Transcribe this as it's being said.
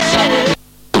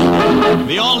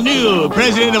the all-new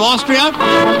president of Austria.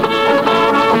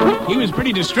 He was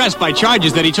pretty distressed by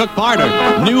charges that he took part or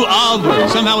knew of or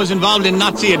somehow was involved in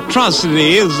Nazi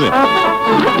atrocities.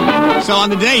 So on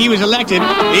the day he was elected,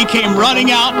 he came running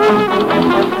out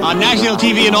on national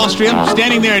TV in Austria,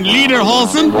 standing there in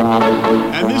Lederhosen,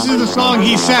 and this is the song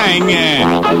he sang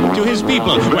to his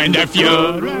people. When the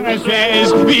Führer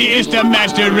says, wie ist der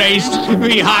master race,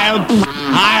 we heil,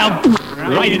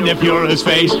 right in the Führer's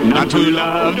face. Not to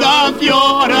love the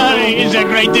Führer is a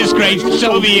great disgrace,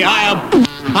 so we heil,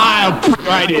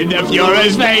 right in the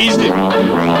Führer's face.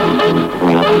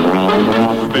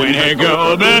 When Herr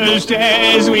Goebbels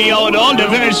says we own all the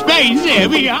first space,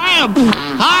 we heil,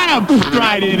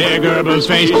 right in Herr Goebbels'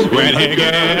 face. When Herr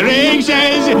Goering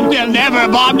says they'll never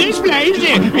bomb this place,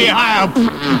 we heil,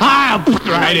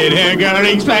 right in Herr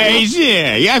Goering's face.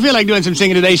 Yeah, I feel like doing some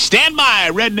singing today. Stand by,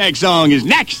 Redneck Song is next.